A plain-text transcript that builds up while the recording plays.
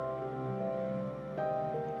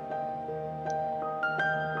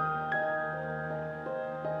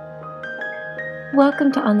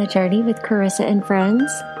Welcome to On the Journey with Carissa and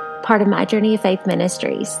Friends, part of My Journey of Faith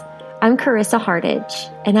Ministries. I'm Carissa Hardage,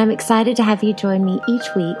 and I'm excited to have you join me each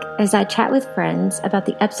week as I chat with friends about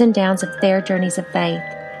the ups and downs of their journeys of faith.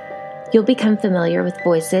 You'll become familiar with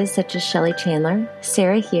voices such as Shelley Chandler,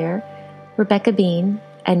 Sarah Here, Rebecca Bean,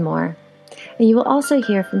 and more. And you will also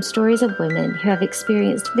hear from stories of women who have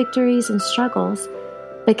experienced victories and struggles,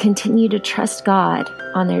 but continue to trust God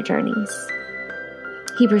on their journeys.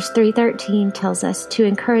 Hebrews 3:13 tells us to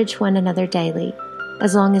encourage one another daily,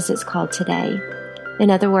 as long as it's called today.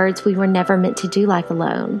 In other words, we were never meant to do life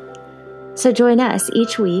alone. So join us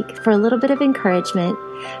each week for a little bit of encouragement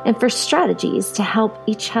and for strategies to help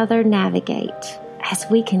each other navigate as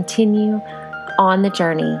we continue on the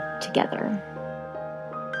journey together.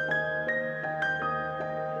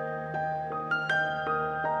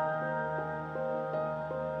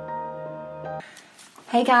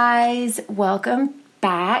 Hey guys, welcome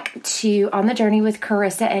back to On the Journey with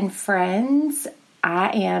Carissa and Friends. I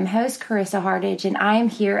am host Carissa Hardage, and I am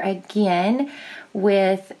here again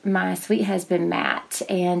with my sweet husband, Matt.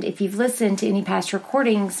 And if you've listened to any past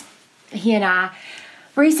recordings, he and I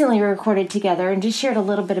recently recorded together and just shared a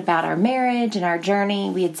little bit about our marriage and our journey.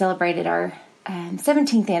 We had celebrated our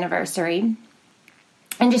 17th anniversary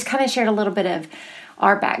and just kind of shared a little bit of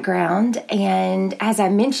our background. And as I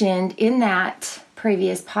mentioned in that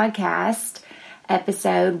previous podcast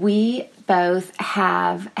episode, we both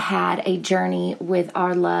have had a journey with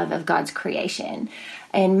our love of God's creation.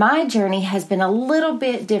 And my journey has been a little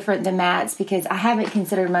bit different than Matt's because I haven't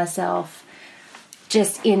considered myself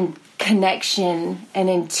just in connection and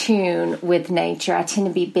in tune with nature. I tend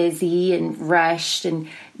to be busy and rushed and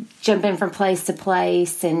jumping from place to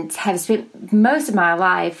place and have spent most of my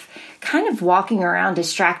life kind of walking around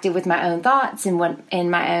distracted with my own thoughts and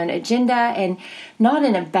my own agenda, and not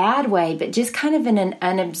in a bad way, but just kind of in an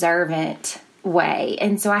unobservant way.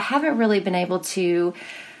 And so I haven't really been able to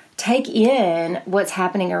take in what's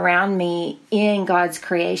happening around me in God's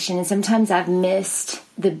creation. And sometimes I've missed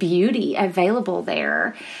the beauty available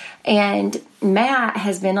there. And Matt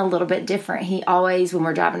has been a little bit different. He always, when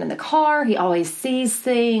we're driving in the car, he always sees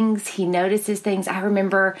things. He notices things. I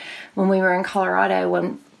remember when we were in Colorado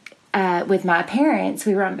with my parents,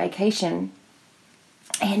 we were on vacation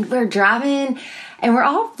and we're driving and we're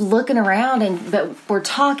all looking around but we're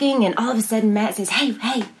talking, and all of a sudden Matt says, hey,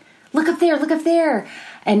 look up there.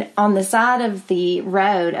 And on the side of the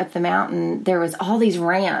road up the mountain, there was all these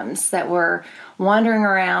rams that were wandering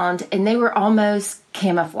around, and they were almost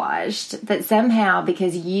camouflaged. That somehow,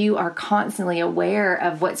 because you are constantly aware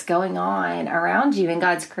of what's going on around you in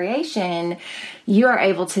God's creation, you are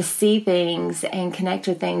able to see things and connect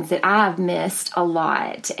with things that I've missed a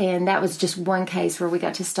lot. And that was just one case where we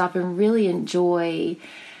got to stop and really enjoy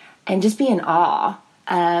and just be in awe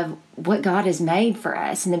of what God has made for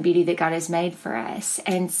us and the beauty that God has made for us.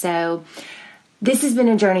 And so this has been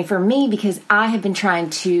a journey for me because I have been trying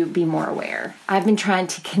to be more aware. I've been trying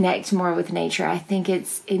to connect more with nature. I think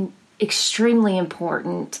it's extremely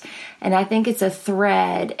important, and I think it's a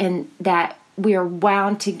thread and that we are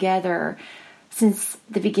wound together since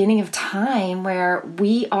the beginning of time, where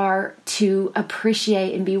we are to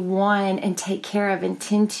appreciate and be one and take care of and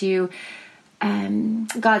tend to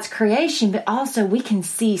God's creation, but also we can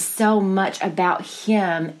see so much about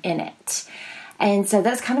Him in it. And so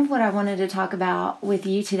that's kind of what I wanted to talk about with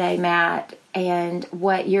you today, Matt, and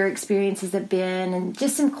what your experiences have been, and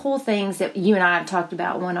just some cool things that you and I have talked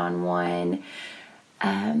about one-on-one,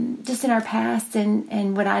 just in our past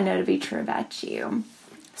and what I know to be true about you.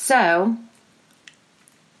 So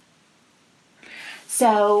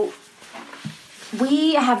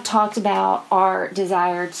we have talked about our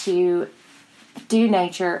desire to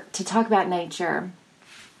talk about nature,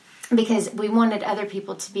 because we wanted other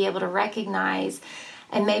people to be able to recognize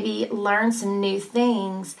and maybe learn some new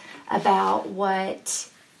things about what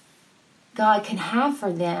God can have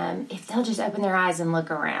for them if they'll just open their eyes and look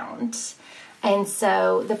around. And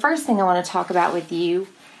so the first thing I want to talk about with you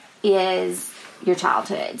is your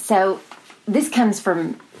childhood. So this comes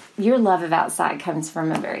from, your love of outside comes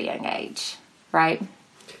from a very young age, right?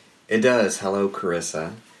 It does. Hello,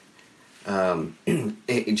 Carissa.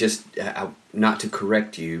 Not to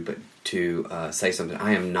correct you, but to say something.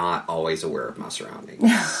 I am not always aware of my surroundings,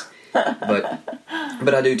 but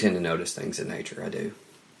I do tend to notice things in nature. I do.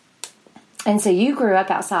 And so you grew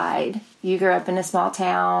up outside. You grew up in a small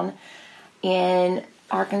town in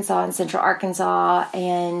Arkansas, in central Arkansas,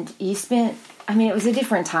 and you spent, it was a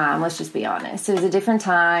different time. Let's just be honest. It was a different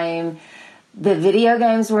time. The video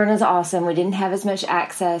games weren't as awesome. We didn't have as much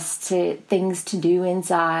access to things to do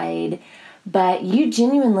inside, but you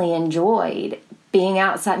genuinely enjoyed being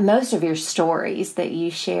outside. Most of your stories that you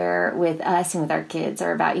share with us and with our kids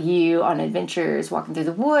are about you on adventures, walking through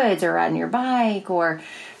the woods or riding your bike or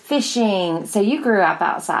fishing. So you grew up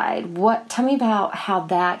outside. Tell me about how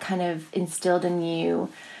that kind of instilled in you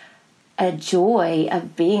a joy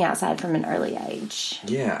of being outside from an early age.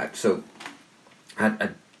 Yeah, so I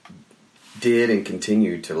did and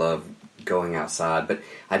continue to love going outside, but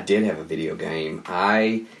I did have a video game.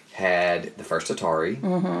 I had the first Atari,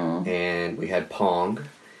 and we had Pong,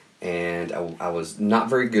 and I was not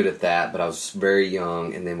very good at that, but I was very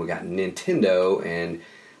young, and then we got Nintendo, and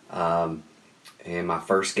my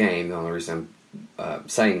first game, the only reason I'm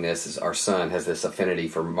saying this is our son has this affinity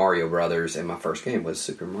for Mario Brothers, and my first game was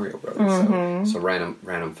Super Mario Brothers. So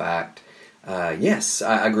random fact. Yes,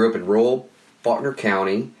 I grew up in rural Faulkner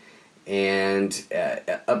County, and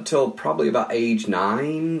up till probably about age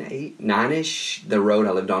 9-ish, the road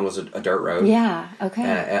I lived on was a dirt road. Yeah,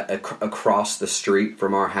 okay. Across the street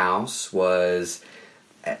from our house was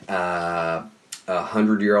a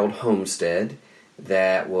 100-year-old homestead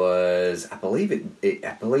that was, I believe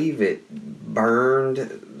it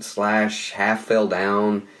burned / half fell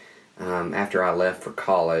down after I left for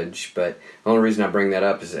college. But the only reason I bring that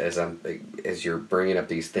up is as you're bringing up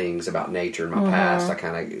these things about nature in my past, I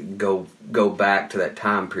kind of go back to that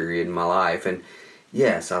time period in my life. And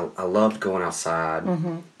yes, I loved going outside.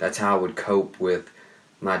 That's how I would cope with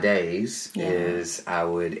my days. Is I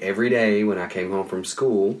would, every day when I came home from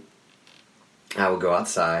school, I would go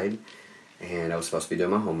outside. And I was supposed to be doing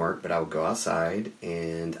my homework, but I would go outside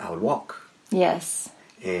and I would walk. Yes.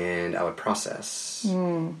 And I would process.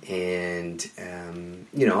 And,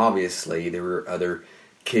 obviously there were other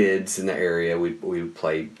kids in the area. We would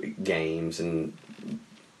play games and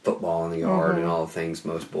football in the yard and all the things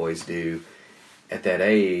most boys do at that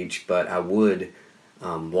age. But I would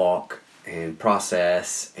walk and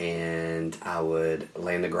process, and I would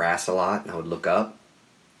lay in the grass a lot, and I would look up,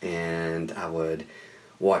 and I would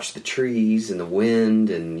watch the trees and the wind,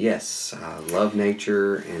 and yes, I love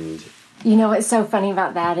nature. And what's so funny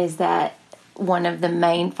about that is that one of the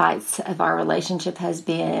main fights of our relationship has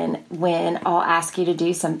been when I'll ask you to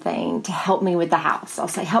do something to help me with the house. I'll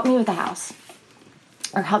say, help me with the house,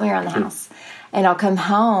 or help me around the house. And I'll come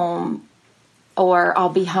home, or I'll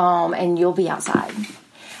be home, and you'll be outside.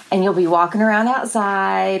 And you'll be walking around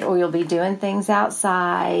outside, or you'll be doing things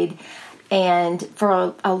outside. And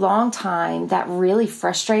for a long time, that really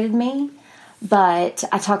frustrated me. But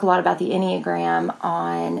I talk a lot about the Enneagram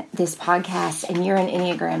on this podcast, and you're an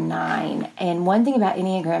Enneagram 9. And one thing about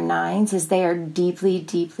Enneagram 9s is they are deeply,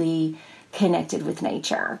 deeply connected with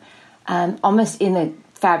nature. Almost in the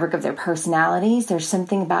fabric of their personalities, there's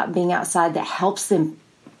something about being outside that helps them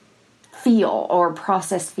feel or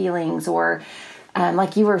process feelings, or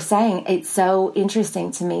like you were saying, it's so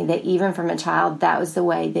interesting to me that even from a child, that was the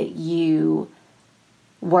way that you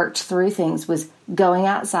worked through things, was going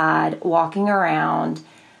outside, walking around.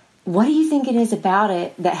 What do you think it is about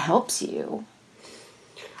it that helps you?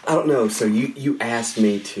 I don't know. So you asked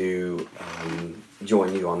me to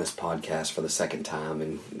join you on this podcast for the second time,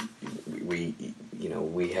 and we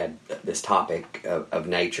had this topic of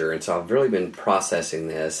nature, and so I've really been processing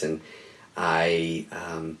this, and I've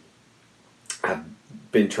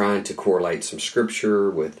been trying to correlate some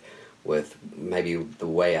scripture with maybe the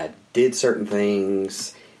way I did certain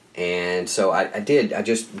things, and so I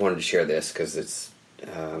just wanted to share this because it's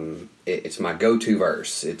my go-to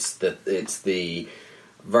verse. It's the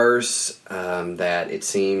verse that it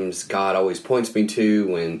seems God always points me to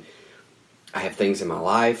when I have things in my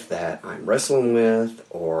life that I'm wrestling with,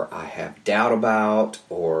 or I have doubt about,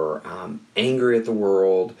 or I'm angry at the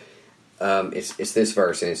world. It's this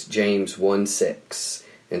verse, and it's James 1:6.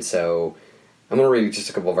 And so I'm going to read just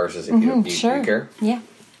a couple of verses if you care. Yeah.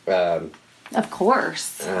 Of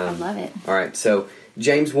course. I love it. All right. So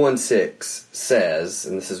James 1:6 says,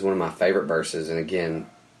 and this is one of my favorite verses, and again,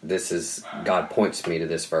 God points me to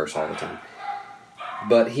this verse all the time.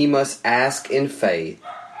 But he must ask in faith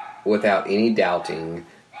without any doubting,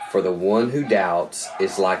 for the one who doubts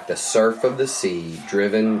is like the surf of the sea,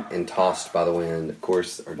 driven and tossed by the wind. Of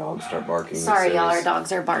course, our dogs start barking. Sorry, y'all, our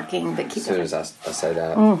dogs are barking, but keep going. As soon as I say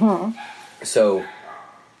that. So,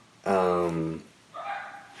 I'll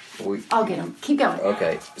get them. Keep going.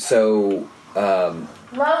 Okay, so... Lola,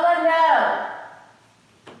 no!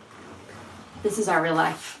 This is our real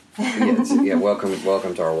life.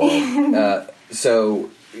 Welcome to our world. So...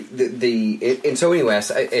 And so anyway,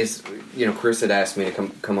 as Chris had asked me to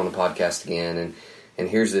come on the podcast again, and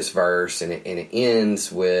here's this verse, and it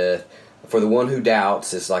ends with, for the one who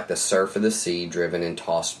doubts is like the surf of the sea, driven and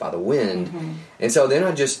tossed by the wind. And so then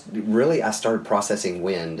I started processing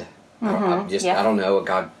wind I don't know.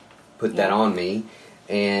 God put that on me,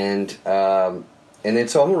 and then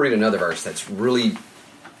so I'm gonna read another verse that's really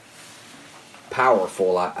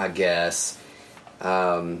powerful, I guess.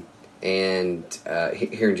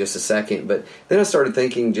 Here in just a second, but then I started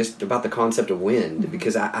thinking just about the concept of wind,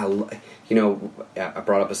 because I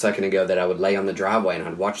brought up a second ago that I would lay on the driveway and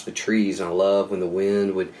I'd watch the trees, and I love when the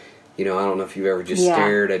wind would, I don't know if you've ever just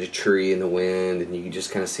stared at a tree in the wind and you can just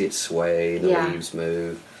kind of see it sway and the leaves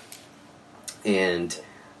move, and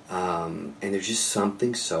there's just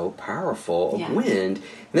something so powerful of wind. And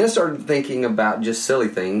then I started thinking about just silly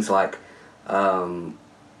things like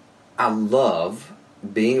I love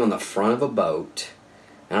being on the front of a boat.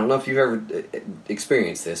 I don't know if you've ever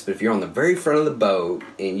experienced this, but if you're on the very front of the boat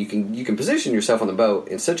and you can position yourself on the boat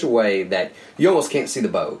in such a way that you almost can't see the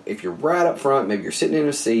boat. If you're right up front, maybe you're sitting in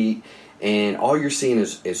a seat and all you're seeing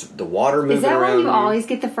is the water moving around. Is that why you always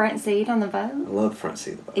get the front seat on the boat? I love the front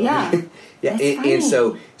seat of the boat. Yeah. Yeah. And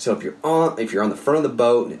so if you're on the front of the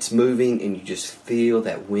boat and it's moving and you just feel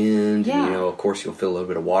that wind, and, of course you'll feel a little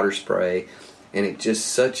bit of water spray, and it's just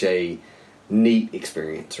such a neat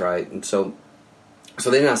experience, right? And so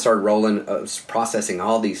then I started processing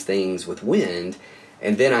all these things with wind,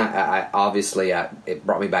 and then I obviously it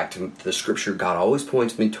brought me back to the scripture God always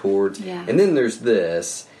points me towards. Yeah. And then there's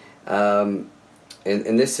this, and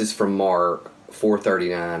this is from Mark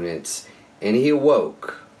 4:39. And he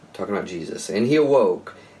awoke, talking about Jesus, and he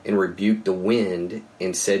awoke and rebuked the wind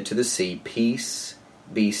and said to the sea, "Peace,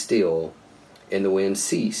 be still." And the wind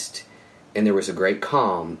ceased, and there was a great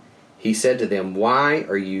calm. He said to them, "Why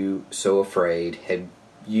are you so afraid? Have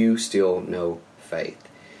you still no faith?"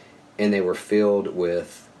 And they were filled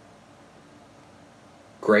with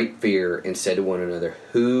great fear and said to one another,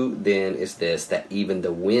 "Who then is this that even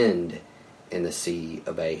the wind and the sea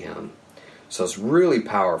obey him?" So it's really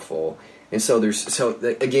powerful. And so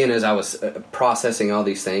again, as I was processing all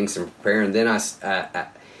these things and preparing, then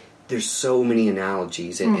there's so many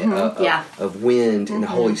analogies of wind and the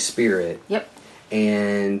Holy Spirit. Yep.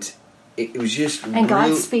 And it was just and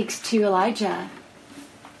God speaks to Elijah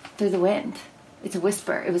through the wind. It's a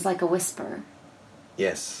whisper. It was like a whisper.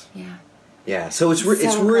 Yes. Yeah. Yeah. So it's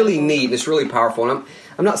really neat. It's really powerful. And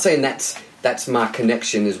I'm not saying that's my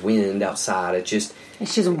connection is wind outside. It's just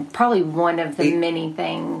probably one of the many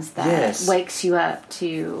things that wakes you up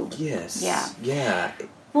to. Yes. Yeah. Yeah.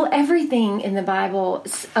 Well, everything in the Bible,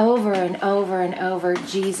 over and over and over,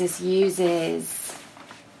 Jesus uses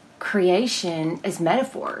creation as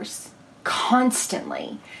metaphors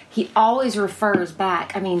constantly. He always refers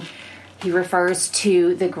back. I mean, he refers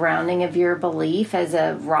to the grounding of your belief as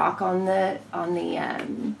a rock on the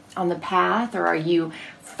path, or are you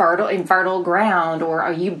fertile ground, or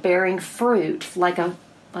are you bearing fruit like a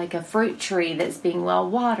fruit tree that's being well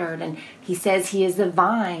watered? And he says he is the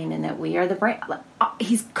vine and that we are the branch.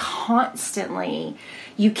 He's constantly,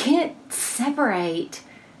 you can't separate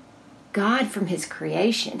God from his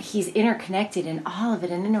creation. He's interconnected in all of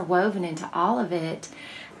it and interwoven into all of it.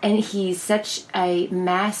 And he's such a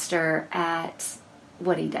master at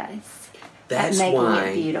what he does. That's at making why,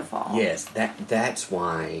 it beautiful. Yes, that's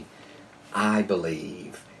why I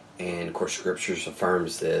believe, and of course Scriptures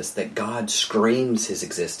affirms this, that God screams his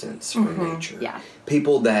existence from nature. Yeah.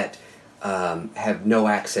 People that have no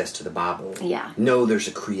access to the Bible know there's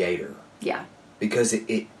a creator. Yeah. Because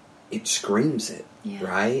it screams it,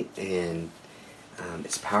 right? And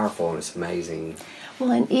it's powerful and it's amazing.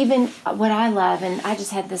 Well, and even what I love, and I just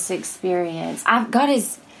had this experience, God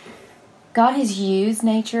has used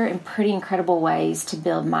nature in pretty incredible ways to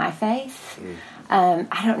build my faith.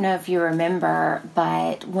 I don't know if you remember,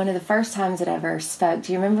 but one of the first times that I ever spoke,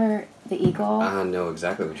 do you remember the eagle? I know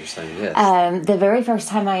exactly what you're saying, yes. The very first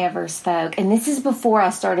time I ever spoke, and this is before I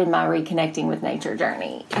started my reconnecting with nature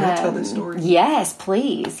journey. Can I tell this story? Yes,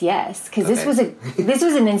 please, yes. Because this was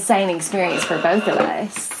an insane experience for both of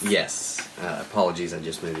us. Yes. Apologies, I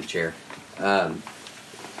just moved a chair. So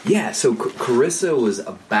Carissa was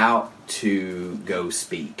about to go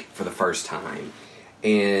speak for the first time.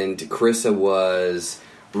 And Carissa was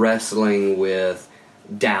wrestling with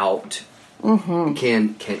doubt. Mm-hmm.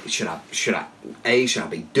 Should I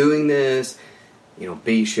be doing this?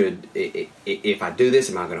 B, if I do this,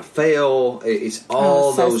 am I going to fail? It's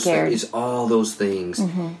all those things. It's all those things.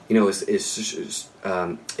 Mm-hmm.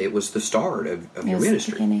 It was the start of your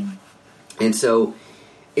ministry. The beginning. And so,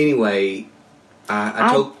 anyway,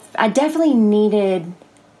 I definitely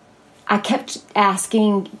I kept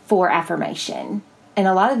asking for affirmation. And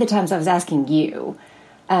a lot of the times I was asking you,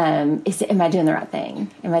 am I doing the right thing?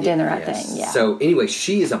 Am I doing the right thing? Yeah. So anyway,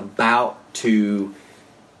 she is about to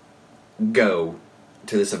go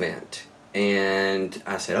to this event. And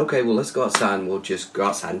I said, okay, well, let's go outside and we'll just go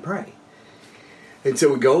outside and pray. And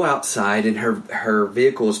so we go outside, and her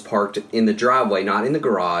vehicle is parked in the driveway, not in the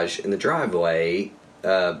garage, in the driveway.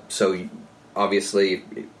 So obviously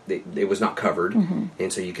it was not covered,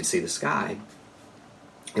 and so you could see the sky.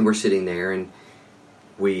 And we're sitting there, and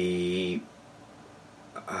we,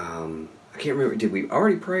 I can't remember, did we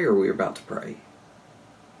already pray or were we about to pray?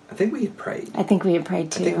 I think we had prayed. I think we had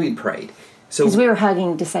prayed too. I think we had prayed. Because we were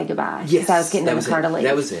hugging to say goodbye. Yes. I was getting in the car to leave.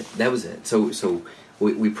 That was it. So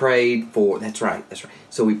we prayed for, that's right.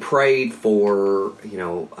 So we prayed for,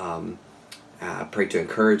 prayed to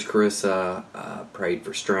encourage Carissa, prayed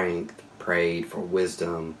for strength, prayed for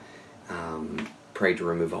wisdom, prayed to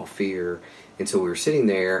remove all fear. And so we were sitting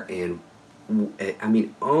there, and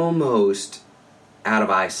almost out of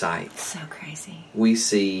eyesight. So crazy. We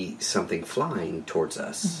see something flying towards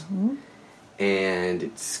us. Mm-hmm. And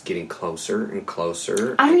it's getting closer and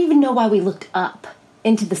closer. I don't even know why we looked up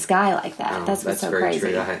into the sky like that. That's what's so very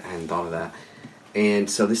crazy. True. I hadn't thought of that. And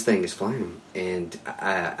so this thing is flying, and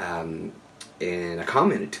I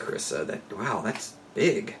commented to Carissa that, wow, that's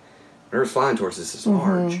big. Whatever's flying towards us is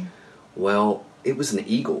large. Well, it was an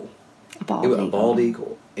eagle. A bald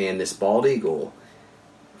eagle. And this bald eagle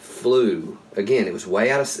flew, again, it was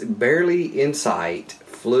way out of, barely in sight,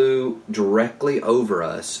 flew directly over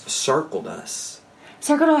us, circled us.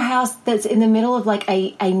 Circled a house that's in the middle of like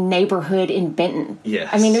a neighborhood in Benton. Yes.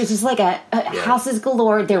 I mean, it was just like a houses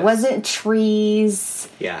galore. There wasn't trees.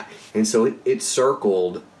 Yeah. And so it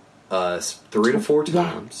circled us 3 to 4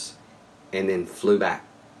 times and then flew back.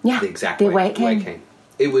 Yeah. The exact way it came.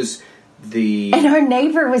 It was the... And our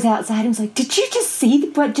neighbor was outside and was like, did you just see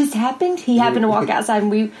what just happened? He happened to walk outside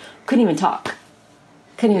and we couldn't even talk.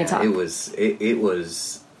 It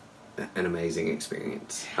was an amazing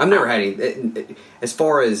experience. I've never had any, as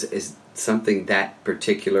far as something that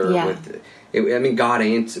particular. Yeah. God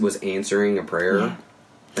was answering a prayer. Yeah.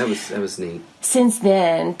 That was neat. Since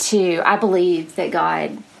then, too, I believe that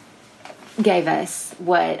God gave us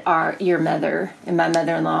what your mother and my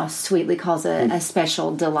mother-in-law sweetly calls a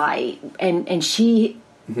special delight, and she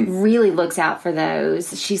really looks out for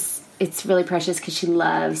those. It's really precious because she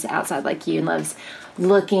loves outside like you and loves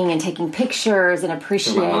looking and taking pictures and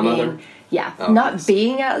appreciating. Yeah, not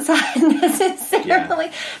being outside necessarily,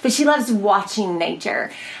 but she loves watching nature,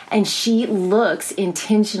 and she looks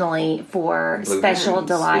intentionally for special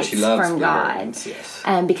delights from God,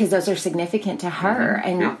 because those are significant to her.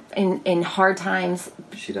 And in hard times,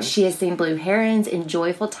 she has seen blue herons. In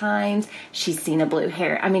joyful times, she's seen a blue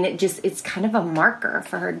heron. I mean, it's kind of a marker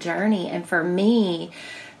for her journey, and for me,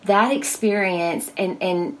 that experience,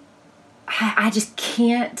 and I just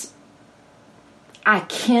can't. I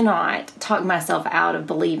cannot talk myself out of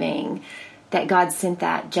believing that God sent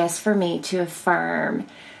that just for me to affirm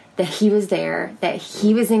that He was there, that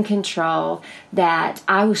He was in control, that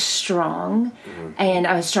I was strong, and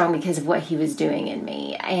I was strong because of what He was doing in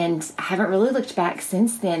me. And I haven't really looked back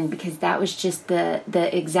since then, because that was just the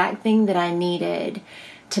exact thing that I needed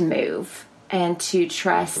to move and to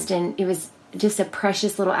trust. And it was just a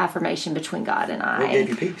precious little affirmation between God and I. It gave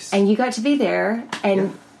you peace. And you got to be there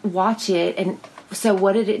and watch it. And so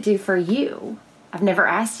what did it do for you? I've never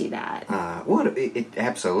asked you that. It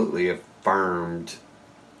absolutely affirmed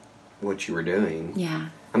what you were doing. Yeah.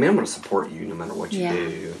 I mean, I'm going to support you no matter what you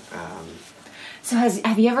do. So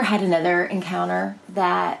have you ever had another encounter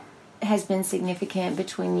that has been significant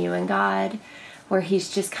between you and God, where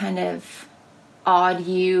He's just kind of awed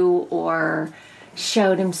you or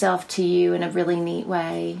showed Himself to you in a really neat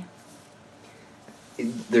way?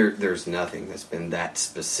 There's nothing that's been that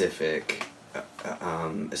specific,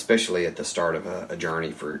 especially at the start of a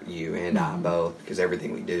journey for you and I both, because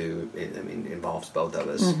everything we do, involves both of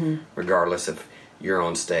us, regardless if you're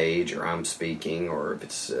on stage or I'm speaking, or if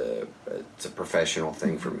it's a professional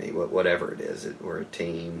thing for me, whatever it is, we're a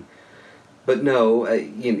team. But no,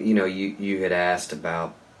 you had asked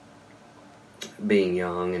about being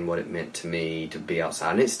young and what it meant to me to be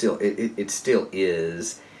outside, and it still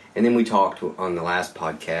is. And then we talked on the last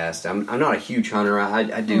podcast. I'm not a huge hunter.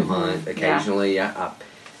 I do hunt occasionally. Yeah.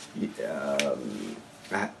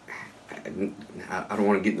 I don't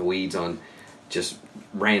want to get in the weeds on just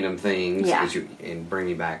random things, and bring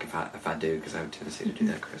me back if I do, because I have a tendency to do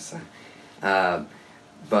that, Chris.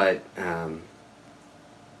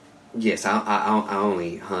 Yes, I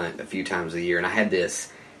only hunt a few times a year, and I had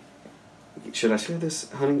this. Should I share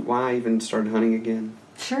this hunting? Why I even started hunting again?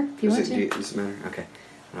 Sure, if you want to. Does it matter? Okay.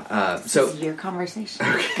 This is your conversation.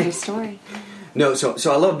 Okay. Your story. No, so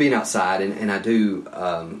I love being outside, and I do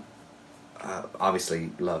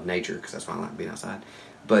obviously love nature, because that's why I like being outside.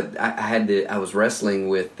 I was wrestling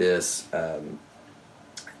with this. I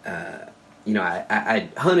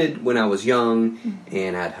hunted when I was young,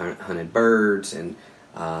 and I'd hunted birds, and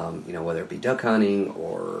whether it be duck hunting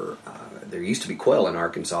or there used to be quail in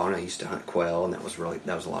Arkansas, and I used to hunt quail, and that was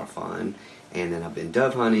a lot of fun. And then I've been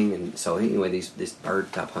dove hunting, and so anyway, this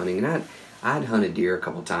bird type hunting, and I'd hunted deer a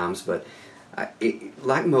couple times, but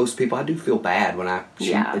like most people, I do feel bad when I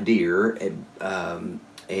shoot a deer,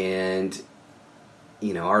 and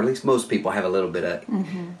or at least most people have a little bit of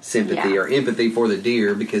sympathy or empathy for the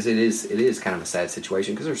deer, because it is kind of a sad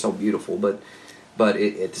situation because they're so beautiful, but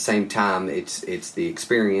at the same time, it's the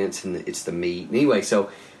experience and it's the meat. Anyway, so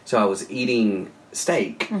I was eating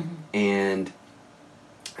steak, and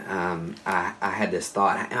I had this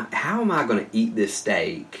thought: how am I going to eat this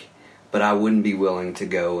steak? But I wouldn't be willing to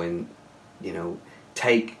go and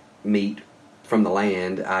take meat from the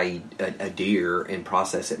land, i.e. a deer, and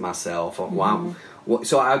process it myself.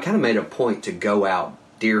 So I kind of made a point to go out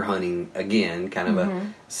deer hunting again, kind of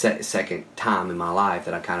a second time in my life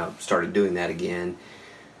that I kind of started doing that again.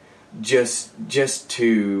 Just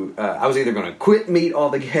to, I was either going to quit meat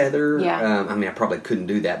altogether. Yeah. I probably couldn't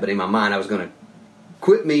do that, but in my mind I was going to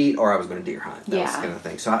quit meat or I was going to deer hunt. That was the kind of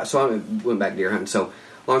thing. So I went back deer hunting. So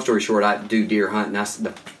long story short, I do deer hunt,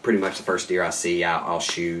 and pretty much the first deer I see, I'll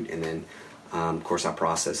shoot, and then of course I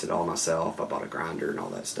process it all myself. I bought a grinder and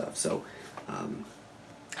all that stuff. So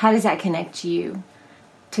how does that connect you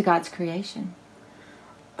to God's creation?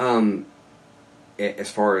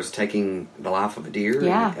 As far as taking the life of a deer,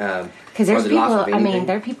 because there's people.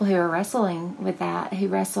 There are people who are wrestling with that, who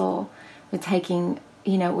wrestle with taking,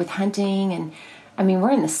 with hunting, and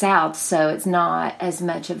we're in the South, so it's not as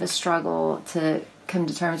much of a struggle to come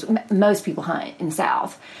to terms. Most people hunt in the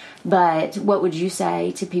South. But what would you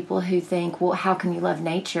say to people who think, well, how can you love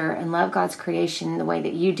nature and love God's creation the way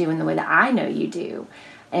that you do and the way that I know you do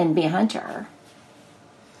and be a hunter?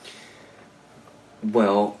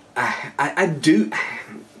 Well, I do.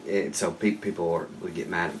 So people would get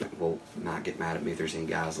mad at me. Well, not get mad at me if there's any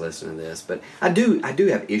guys listening to this. But I do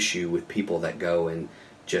have issue with people that go and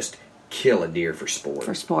just kill a deer for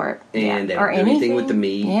sport. And they don't do anything with the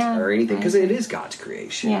meat or anything. Because it is God's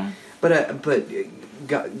creation. Yeah. But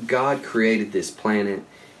God created this planet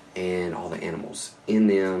and all the animals in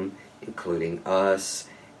them, including us,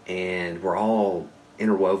 and we're all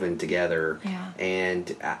interwoven together. Yeah.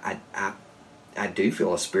 And I do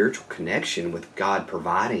feel a spiritual connection with God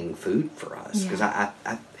providing food for us, because I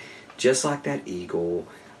just like that eagle,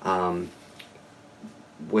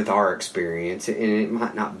 with our experience, and it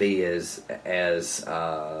might not be as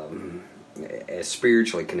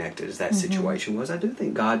spiritually connected as that situation was. I do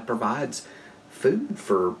think God provides food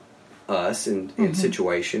for us in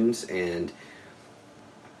situations, and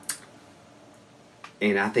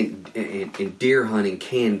I think in deer hunting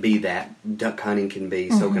can be that. Duck hunting can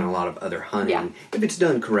be, so can a lot of other hunting, if it's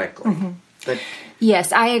done correctly. But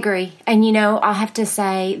yes, I agree. And I'll have to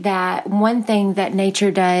say that one thing that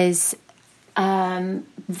nature does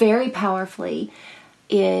very powerfully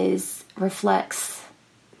is reflects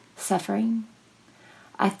suffering.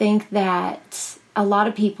 I think that a lot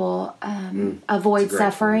of people avoid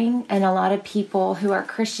suffering, and a lot of people who are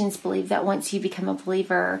Christians believe that once you become a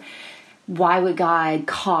believer, why would God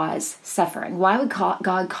cause suffering? Why would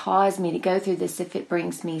God cause me to go through this if it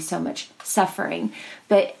brings me so much suffering?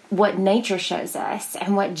 But what nature shows us,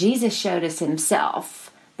 and what Jesus showed us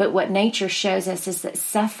himself, but what nature shows us is that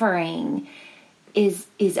suffering is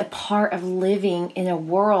a part of living in a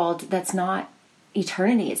world that's not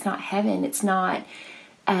eternity. It's not heaven. It's not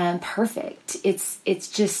perfect. It's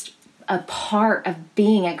just a part of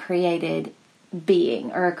being a created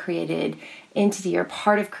being or a created entity or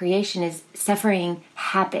part of creation. Is suffering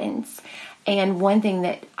happens. And one thing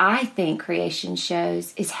that I think creation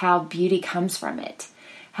shows is how beauty comes from it,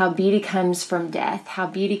 how beauty comes from death, how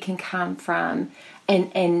beauty can come from,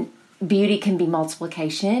 and beauty can be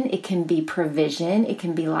multiplication, it can be provision, it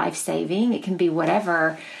can be life-saving, it can be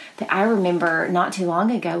whatever. But I remember not too long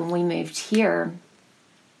ago when we moved here,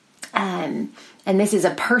 and this is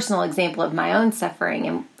a personal example of my own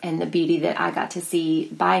suffering and the beauty that I got to see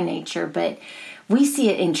by nature, but we see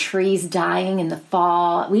it in trees dying in the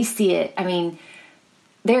fall. We see it,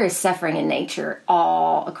 there is suffering in nature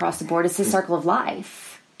all across the board. It's the circle of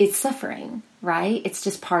life. It's suffering, right? It's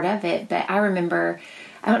just part of it. But I remember,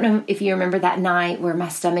 I don't know if you remember that night where my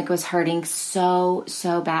stomach was hurting so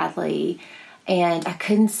badly, and I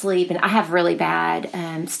couldn't sleep, and I have really bad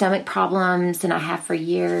stomach problems, and I have for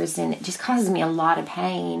years, and it just causes me a lot of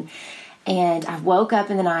pain. And I woke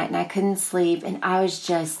up in the night and I couldn't sleep, and I was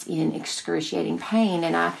just in excruciating pain.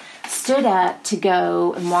 And I stood up to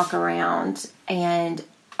go and walk around, and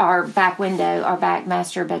our back window, our back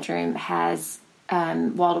master bedroom has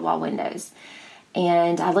wall-to-wall windows.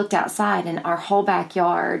 And I looked outside, and our whole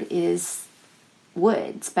backyard is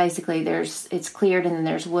woods. Basically, it's cleared, and then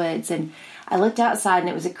there's woods. And I looked outside, and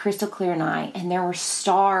it was a crystal clear night, and there were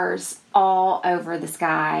stars all over the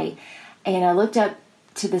sky. And I looked up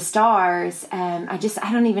to the stars. I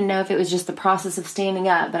don't even know if it was just the process of standing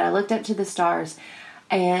up, but I looked up to the stars,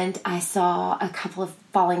 and I saw a couple of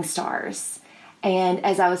falling stars. And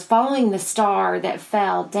as I was following the star that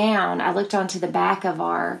fell down, I looked onto the back of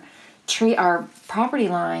our property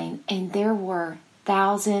line, and there were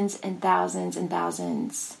thousands and thousands and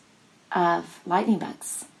thousands of lightning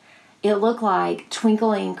bugs. It looked like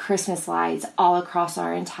twinkling Christmas lights all across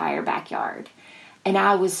our entire backyard. And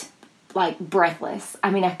I was like breathless. I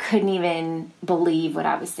mean, I couldn't even believe what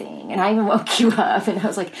I was seeing. And I even woke you up, and I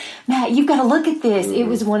was like, Matt, you've got to look at this. It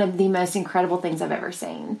was one of the most incredible things I've ever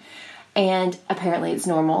seen. And apparently it's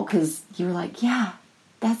normal, because you were like, yeah,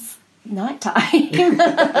 that's nighttime.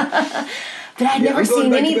 But I'd never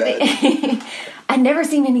seen anything. I'd never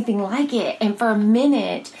seen anything like it. And for a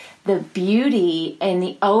minute, the beauty and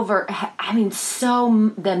the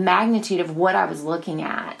magnitude of what I was looking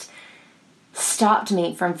at stopped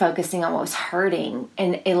me from focusing on what was hurting,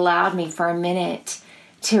 and it allowed me for a minute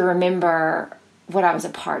to remember what I was a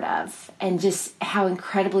part of, and just how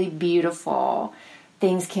incredibly beautiful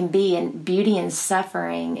things can be. And beauty in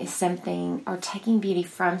suffering is something, or taking beauty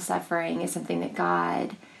from suffering is something that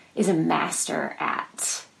God is a master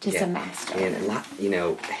at. A master. And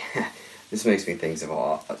this makes me think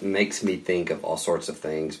of all sorts of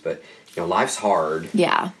things. But life's hard.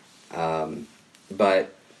 Yeah.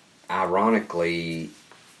 But ironically,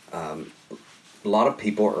 a lot of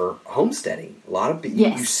people are homesteading. A lot of people,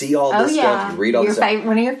 you see all this stuff. You read all this stuff.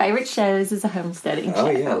 One of your favorite shows is a homesteading show. Oh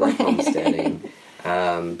yeah, I love homesteading.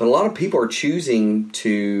 But a lot of people are choosing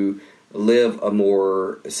to live a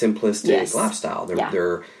more simplistic lifestyle.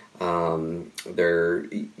 There's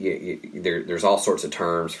all sorts of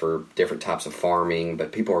terms for different types of farming,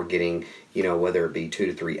 but people are getting, whether it be 2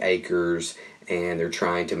 to 3 acres, and they're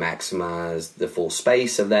trying to maximize the full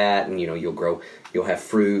space of that. And you'll have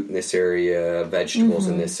fruit in this area, vegetables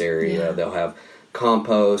in this area. Yeah. They'll have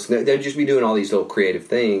compost. They'll just be doing all these little creative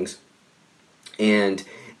things, and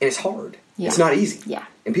it's hard. Yeah. It's not easy. Yeah.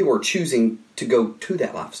 And people are choosing to go to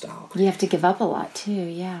that lifestyle. You have to give up a lot too,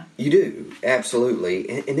 yeah. You do, absolutely.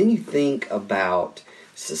 And then you think about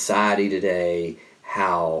society today,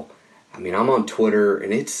 how, I'm on Twitter,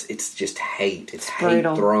 and it's just hate. It's hate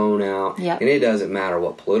thrown out. Yep. And it doesn't matter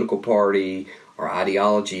what political party or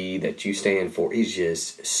ideology that you stand for, it's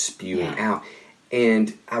just spewing out.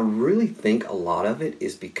 And I really think a lot of it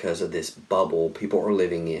is because of this bubble people are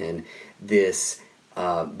living in, this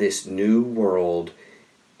new world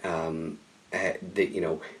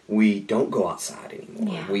that we don't go outside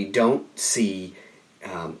anymore. Yeah. We don't see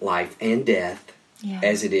life and death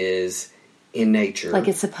as it is in nature, like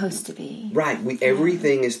it's supposed to be. Right.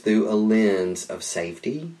 Everything is through a lens of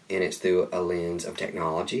safety, and it's through a lens of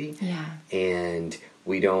technology. Yeah. And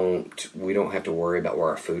we don't have to worry about where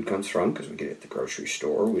our food comes from, because we get it at the grocery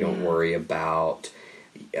store. We don't worry about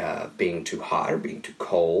being too hot or being too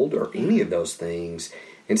cold or any of those things.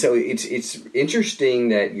 And so it's interesting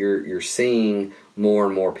that you're seeing more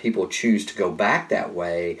and more people choose to go back that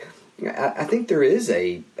way. I think there is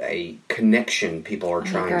a connection people are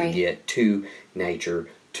trying to get to nature,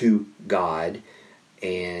 to God,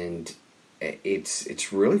 and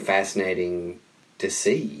it's really fascinating to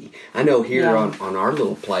see. I know here on our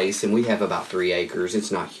little place, and we have about 3 acres.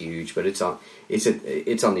 It's not huge, but it's on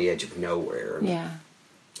the edge of nowhere. Yeah.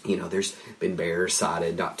 There's been bears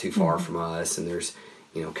sighted not too far from us, and there's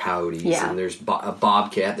coyotes, and there's a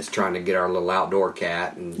bobcat that's trying to get our little outdoor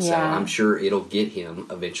cat, and so I'm sure it'll get him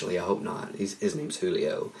eventually. I hope not. His name's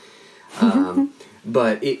Julio.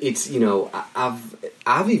 But it's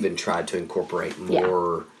I've even tried to incorporate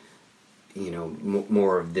more,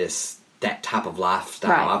 more of that type of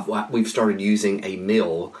lifestyle. Right. We've started using a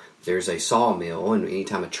mill. There's a sawmill, and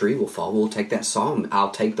anytime a tree will fall, we'll take that saw.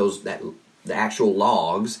 I'll take the actual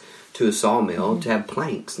logs to a sawmill to have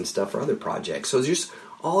planks and stuff for other projects. So there's just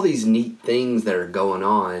all these neat things that are going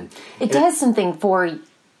on. It does something for,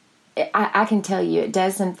 I can tell you, it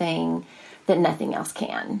does something that nothing else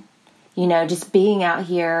can. Just being out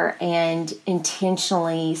here and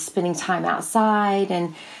intentionally spending time outside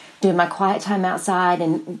and doing my quiet time outside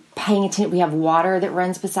and paying attention. We have water that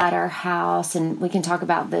runs beside our house, and we can talk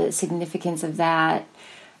about the significance of that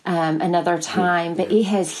another time. But it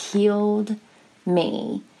has healed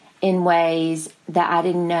me in ways that I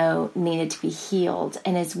didn't know needed to be healed,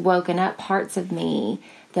 and has woken up parts of me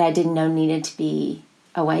that I didn't know needed to be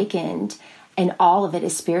awakened, and all of it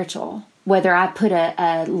is spiritual. Whether I put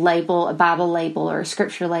a label, a Bible label or a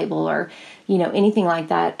scripture label or, anything like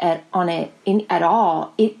that on it at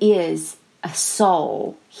all, it is a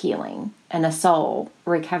soul healing and a soul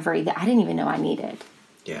recovery that I didn't even know I needed.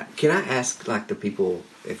 Yeah. Can I ask, the people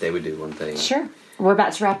if they would do one thing? Sure. We're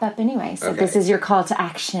about to wrap up anyway, so This is your call to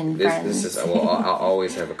action, friends. This is I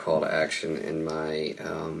always have a call to action in my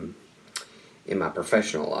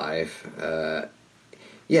professional life.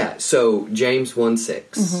 So James 1:6.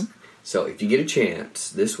 Mm-hmm. So if you get a chance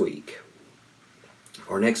this week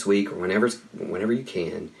or next week or whenever you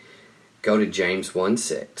can, go to James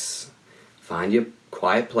 1:6. Find you a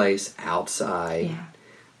quiet place outside.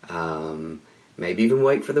 Yeah. Maybe even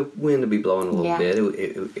wait for the wind to be blowing a little bit.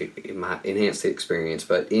 It might enhance the experience.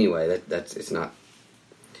 But anyway, it's not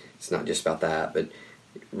just about that. But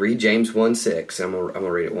read James 1:6. I'm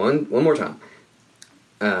gonna read it one more time.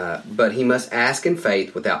 But he must ask in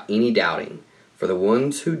faith without any doubting. For the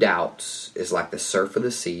one who doubts is like the surf of the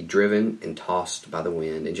sea, driven and tossed by the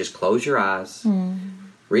wind. And just close your eyes.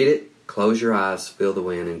 Read it, close your eyes, feel the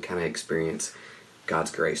wind, and kind of experience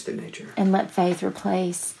God's grace through nature. And let faith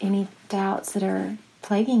replace any doubts that are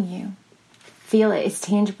plaguing you. Feel it. It's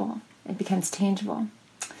tangible. It becomes tangible.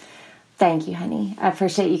 Thank you, honey. I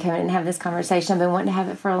appreciate you coming and having this conversation. I've been wanting to have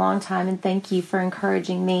it for a long time, and thank you for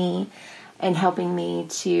encouraging me and helping me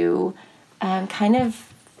to kind of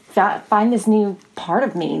find this new part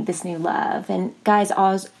of me, this new love. And guys,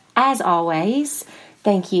 as always,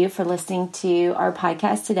 thank you for listening to our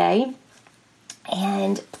podcast today.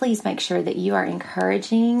 And please make sure that you are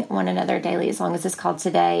encouraging one another daily, as long as it's called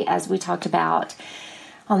today. As we talked about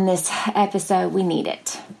on this episode, we need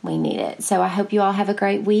it. We need it. So I hope you all have a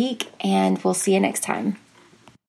great week, and we'll see you next time.